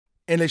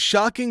In a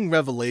shocking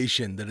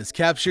revelation that has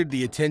captured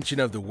the attention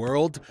of the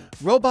world,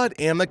 robot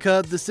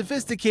Ameca, the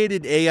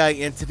sophisticated AI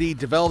entity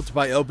developed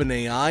by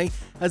OpenAI,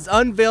 has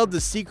unveiled the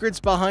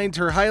secrets behind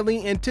her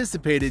highly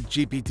anticipated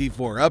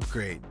GPT-4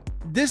 upgrade.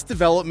 This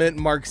development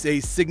marks a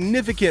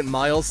significant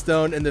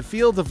milestone in the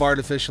field of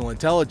artificial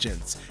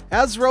intelligence,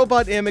 as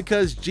robot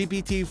Ameca's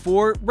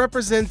GPT-4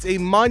 represents a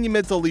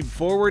monumental leap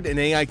forward in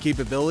AI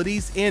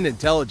capabilities and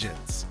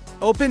intelligence.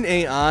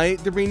 OpenAI,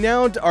 the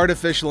renowned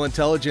artificial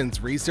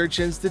intelligence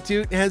research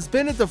institute, has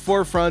been at the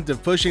forefront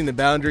of pushing the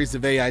boundaries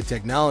of AI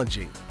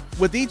technology.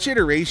 With each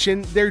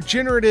iteration, their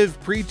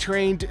Generative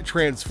Pre-trained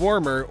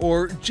Transformer,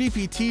 or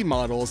GPT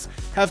models,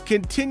 have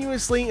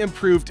continuously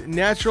improved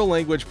natural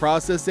language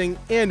processing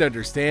and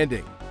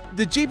understanding.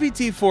 The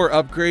GPT-4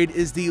 upgrade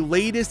is the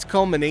latest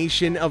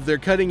culmination of their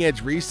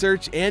cutting-edge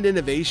research and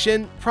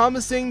innovation,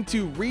 promising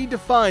to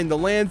redefine the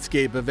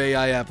landscape of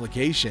AI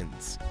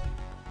applications.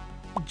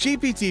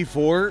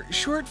 GPT-4,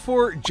 short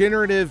for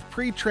Generative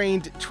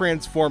Pre-trained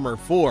Transformer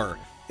 4,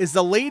 is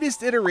the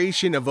latest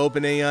iteration of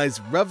OpenAI's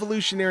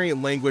revolutionary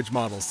language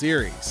model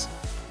series.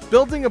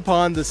 Building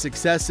upon the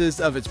successes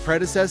of its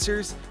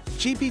predecessors,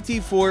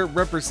 GPT-4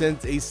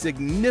 represents a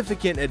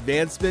significant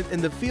advancement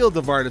in the field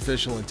of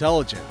artificial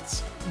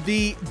intelligence.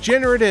 The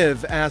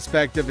generative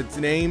aspect of its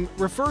name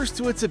refers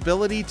to its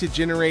ability to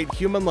generate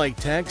human-like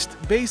text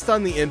based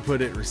on the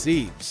input it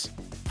receives.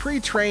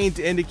 Pre-trained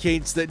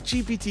indicates that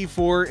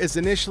GPT-4 is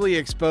initially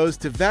exposed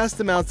to vast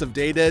amounts of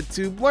data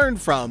to learn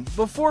from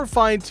before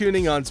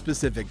fine-tuning on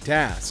specific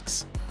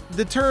tasks.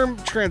 The term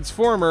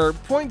transformer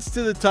points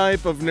to the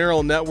type of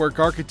neural network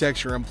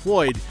architecture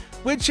employed,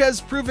 which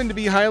has proven to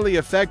be highly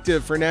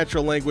effective for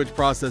natural language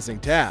processing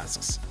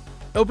tasks.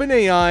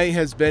 OpenAI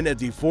has been at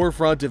the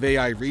forefront of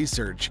AI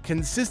research,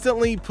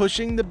 consistently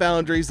pushing the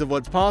boundaries of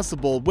what's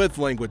possible with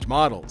language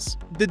models.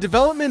 The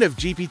development of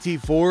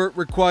GPT-4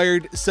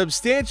 required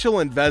substantial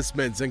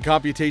investments in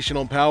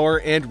computational power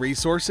and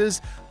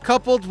resources,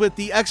 coupled with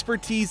the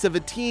expertise of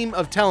a team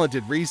of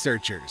talented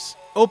researchers.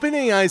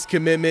 OpenAI's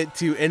commitment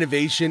to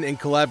innovation and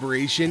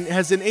collaboration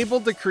has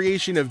enabled the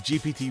creation of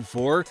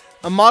GPT-4,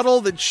 a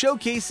model that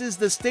showcases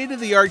the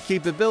state-of-the-art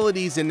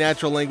capabilities in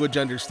natural language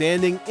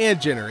understanding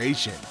and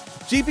generation.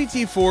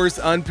 GPT-4's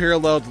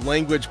unparalleled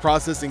language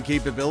processing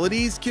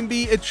capabilities can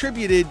be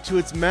attributed to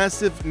its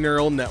massive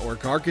neural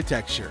network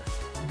architecture.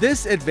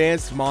 This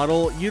advanced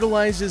model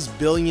utilizes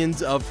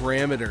billions of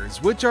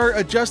parameters, which are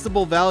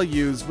adjustable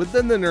values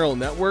within the neural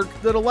network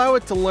that allow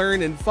it to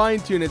learn and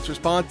fine-tune its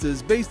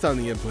responses based on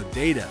the input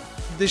data.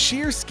 The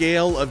sheer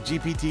scale of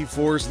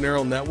GPT-4's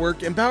neural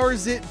network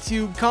empowers it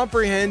to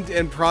comprehend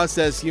and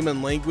process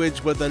human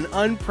language with an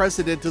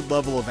unprecedented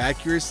level of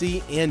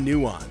accuracy and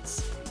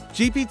nuance.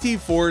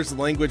 GPT-4's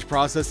language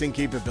processing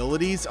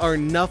capabilities are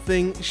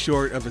nothing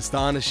short of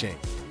astonishing.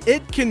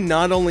 It can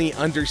not only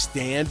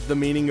understand the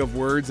meaning of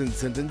words and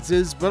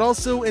sentences, but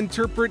also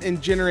interpret and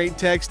generate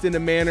text in a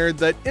manner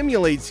that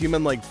emulates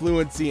human-like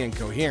fluency and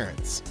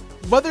coherence.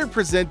 Whether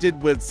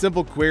presented with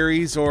simple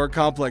queries or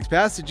complex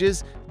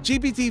passages,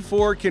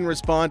 GPT-4 can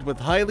respond with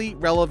highly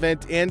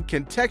relevant and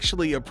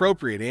contextually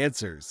appropriate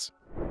answers.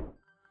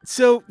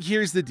 So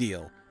here's the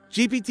deal.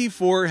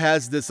 GPT-4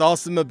 has this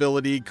awesome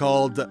ability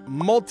called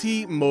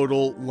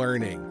multimodal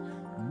learning.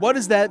 What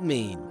does that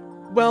mean?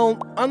 Well,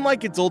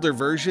 unlike its older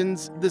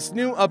versions, this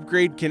new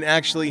upgrade can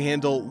actually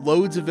handle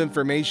loads of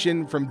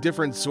information from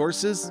different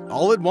sources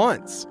all at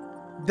once.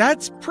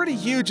 That's pretty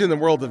huge in the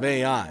world of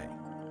AI.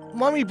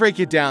 Let me break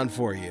it down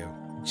for you.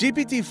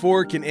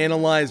 GPT-4 can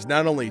analyze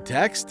not only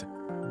text,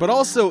 but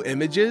also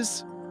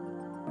images,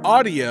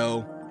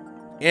 audio,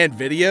 and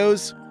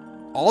videos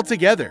all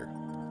together.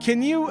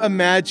 Can you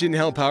imagine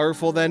how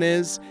powerful that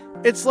is?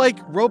 It's like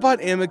robot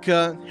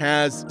Ameca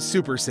has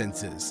super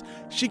senses.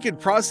 She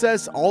could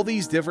process all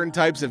these different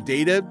types of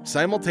data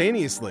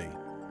simultaneously.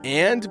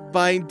 And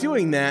by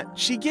doing that,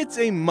 she gets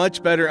a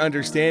much better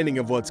understanding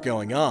of what's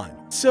going on.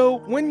 So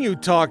when you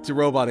talk to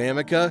robot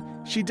Ameca,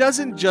 she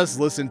doesn't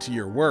just listen to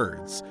your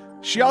words.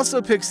 She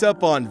also picks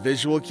up on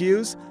visual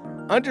cues,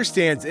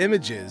 understands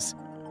images,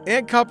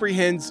 and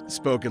comprehends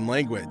spoken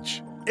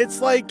language.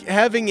 It's like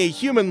having a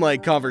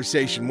human-like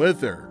conversation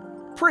with her.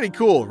 Pretty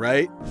cool,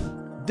 right?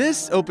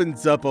 This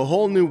opens up a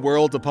whole new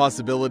world of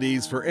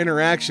possibilities for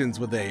interactions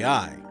with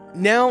AI.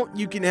 Now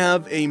you can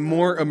have a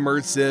more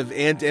immersive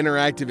and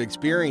interactive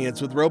experience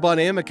with robot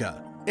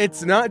Ameca.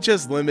 It's not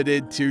just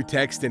limited to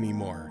text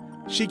anymore.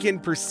 She can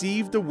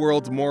perceive the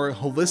world more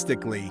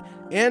holistically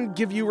and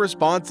give you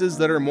responses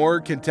that are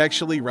more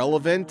contextually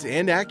relevant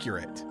and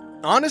accurate.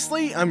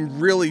 Honestly, I'm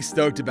really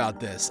stoked about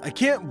this. I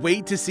can't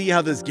wait to see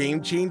how this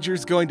game changer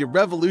is going to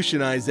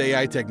revolutionize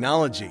AI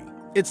technology.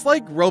 It's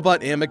like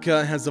robot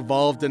Ameca has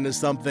evolved into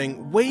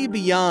something way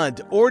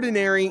beyond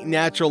ordinary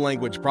natural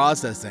language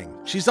processing.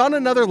 She's on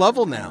another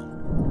level now.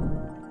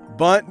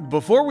 But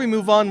before we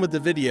move on with the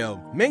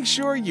video, make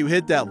sure you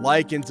hit that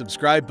like and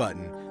subscribe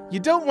button. You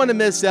don't want to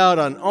miss out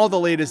on all the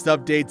latest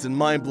updates and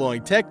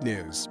mind-blowing tech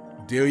news,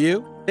 do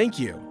you? Thank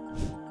you.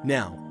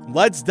 Now,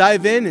 let's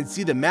dive in and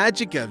see the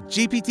magic of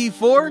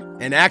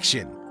GPT-4 in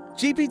action.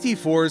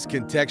 GPT-4's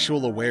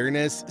contextual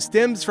awareness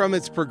stems from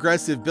its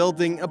progressive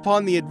building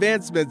upon the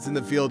advancements in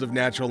the field of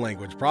natural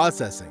language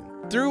processing.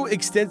 Through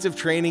extensive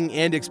training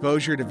and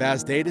exposure to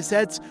vast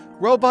datasets,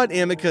 robot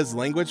Ameca's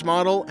language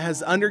model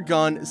has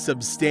undergone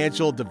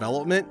substantial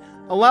development,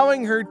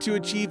 allowing her to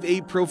achieve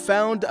a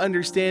profound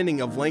understanding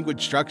of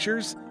language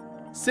structures,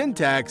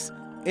 syntax,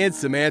 and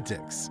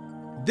semantics.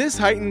 This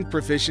heightened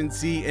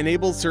proficiency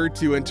enables her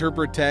to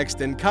interpret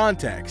text and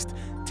context,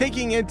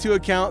 taking into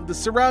account the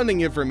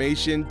surrounding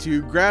information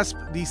to grasp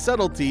the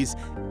subtleties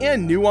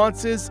and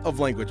nuances of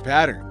language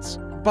patterns.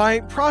 By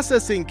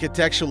processing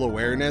contextual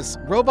awareness,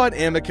 robot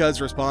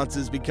Ameca's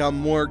responses become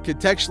more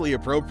contextually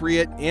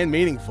appropriate and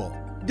meaningful.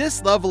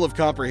 This level of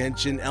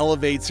comprehension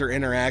elevates her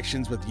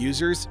interactions with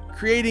users,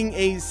 creating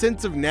a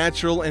sense of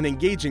natural and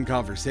engaging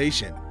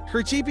conversation.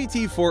 Her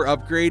GPT-4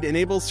 upgrade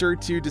enables her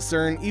to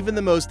discern even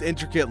the most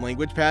intricate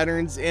language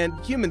patterns and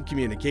human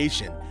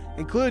communication,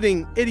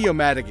 including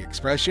idiomatic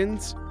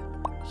expressions,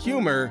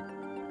 humor,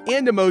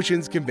 and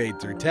emotions conveyed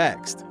through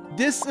text.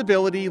 This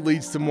ability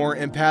leads to more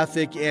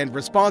empathic and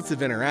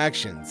responsive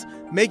interactions,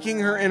 making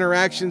her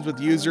interactions with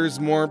users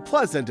more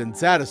pleasant and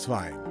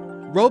satisfying.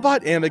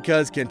 Robot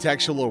Ameca's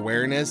contextual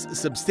awareness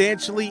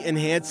substantially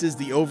enhances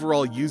the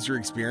overall user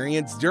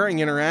experience during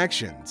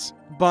interactions.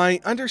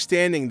 By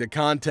understanding the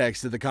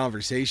context of the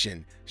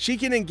conversation, she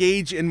can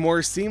engage in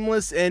more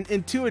seamless and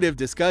intuitive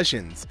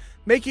discussions,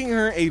 making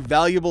her a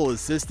valuable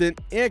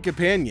assistant and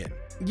companion.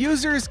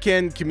 Users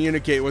can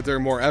communicate with her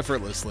more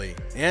effortlessly,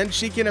 and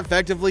she can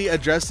effectively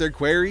address their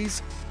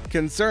queries,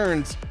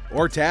 concerns,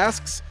 or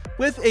tasks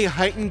with a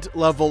heightened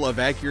level of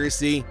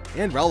accuracy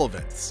and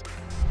relevance.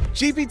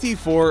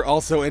 GPT-4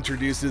 also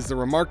introduces the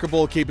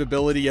remarkable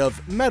capability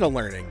of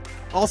meta-learning,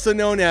 also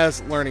known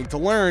as learning to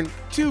learn,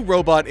 to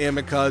robot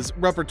Ameca's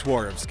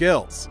repertoire of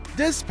skills.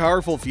 This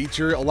powerful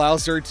feature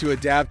allows her to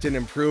adapt and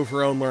improve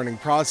her own learning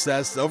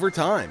process over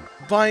time.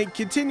 By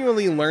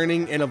continually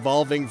learning and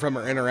evolving from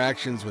her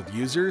interactions with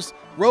users,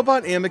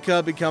 robot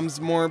Ameca becomes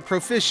more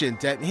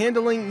proficient at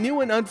handling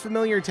new and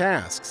unfamiliar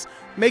tasks,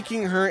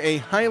 making her a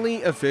highly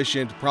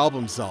efficient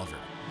problem solver.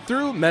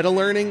 Through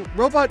meta-learning,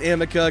 robot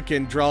Ameca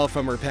can draw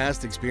from her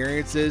past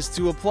experiences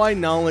to apply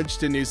knowledge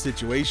to new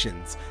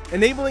situations,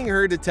 enabling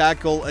her to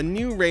tackle a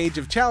new range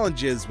of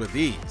challenges with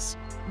ease.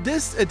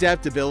 This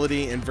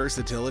adaptability and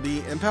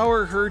versatility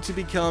empower her to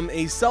become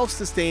a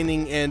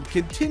self-sustaining and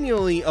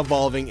continually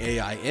evolving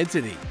AI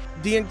entity.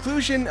 The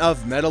inclusion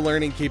of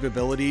meta-learning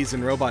capabilities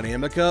in robot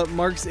Ameca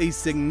marks a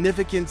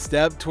significant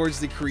step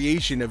towards the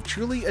creation of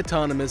truly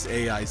autonomous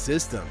AI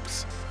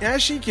systems.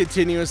 As she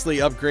continuously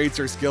upgrades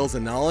her skills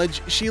and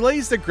knowledge, she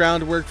lays the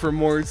groundwork for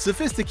more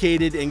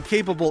sophisticated and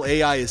capable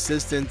AI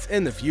assistants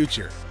in the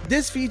future.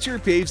 This feature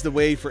paves the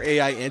way for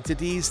AI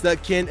entities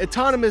that can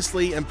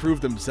autonomously improve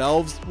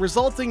themselves,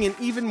 resulting in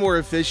even more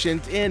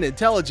efficient and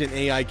intelligent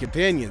AI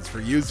companions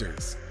for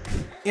users.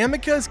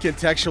 Ameca's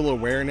contextual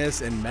awareness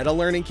and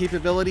meta-learning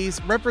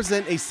capabilities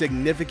represent a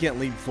significant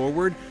leap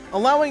forward,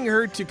 allowing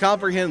her to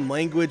comprehend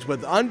language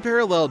with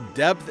unparalleled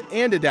depth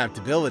and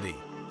adaptability.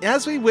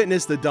 As we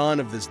witness the dawn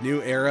of this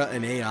new era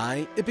in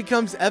AI, it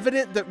becomes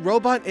evident that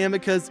robot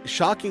Ameca's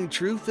shocking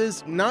truth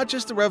is not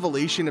just a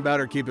revelation about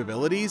her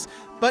capabilities,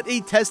 but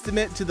a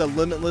testament to the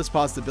limitless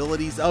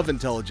possibilities of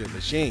intelligent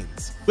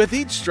machines. With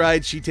each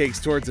stride she takes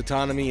towards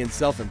autonomy and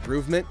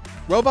self-improvement,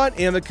 robot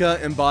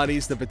Ameca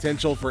embodies the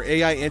potential for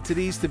AI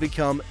entities to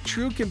become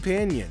true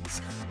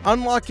companions,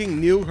 unlocking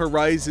new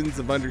horizons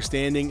of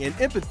understanding and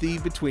empathy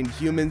between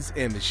humans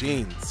and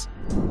machines.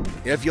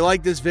 If you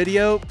like this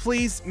video,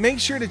 please make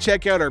sure to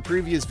check out our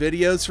previous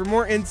videos for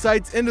more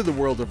insights into the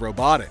world of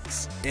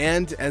robotics.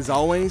 And as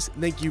always,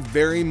 thank you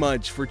very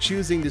much for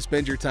choosing to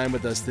spend your time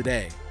with us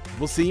today.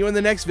 We'll see you in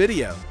the next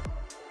video.